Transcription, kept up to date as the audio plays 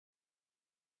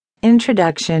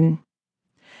Introduction.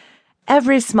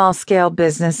 Every small-scale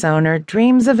business owner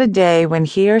dreams of a day when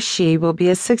he or she will be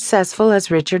as successful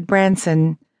as Richard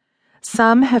Branson.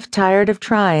 Some have tired of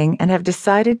trying and have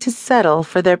decided to settle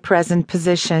for their present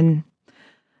position.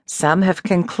 Some have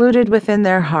concluded within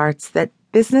their hearts that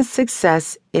business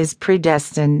success is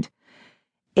predestined.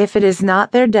 If it is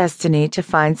not their destiny to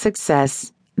find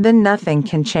success, then nothing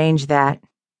can change that.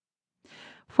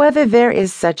 Whether there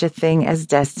is such a thing as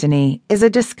destiny is a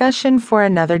discussion for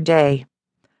another day.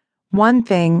 One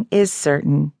thing is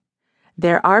certain.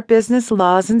 There are business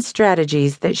laws and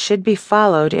strategies that should be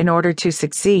followed in order to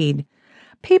succeed.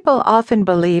 People often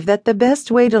believe that the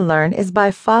best way to learn is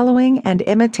by following and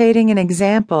imitating an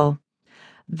example.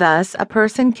 Thus, a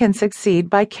person can succeed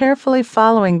by carefully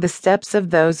following the steps of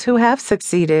those who have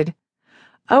succeeded.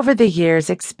 Over the years,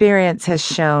 experience has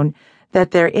shown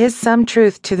that there is some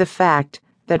truth to the fact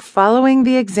that following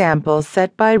the example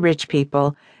set by rich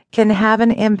people can have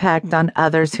an impact on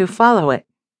others who follow it.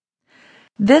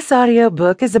 This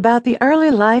audiobook is about the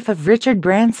early life of Richard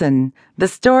Branson, the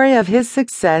story of his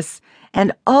success,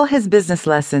 and all his business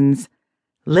lessons.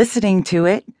 Listening to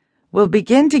it will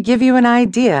begin to give you an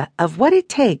idea of what it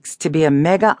takes to be a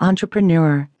mega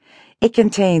entrepreneur. It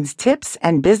contains tips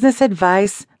and business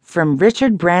advice from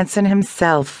Richard Branson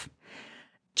himself.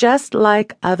 Just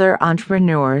like other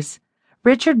entrepreneurs,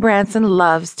 Richard Branson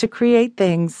loves to create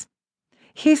things.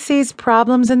 He sees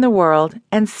problems in the world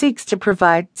and seeks to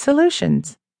provide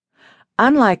solutions.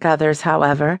 Unlike others,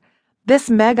 however, this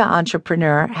mega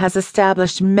entrepreneur has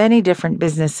established many different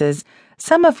businesses,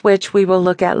 some of which we will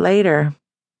look at later.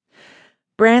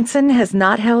 Branson has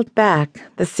not held back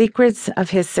the secrets of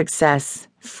his success,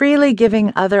 freely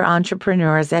giving other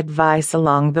entrepreneurs advice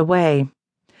along the way.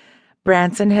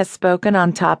 Branson has spoken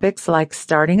on topics like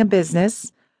starting a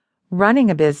business,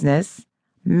 running a business,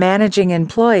 managing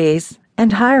employees,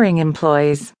 and hiring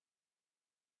employees.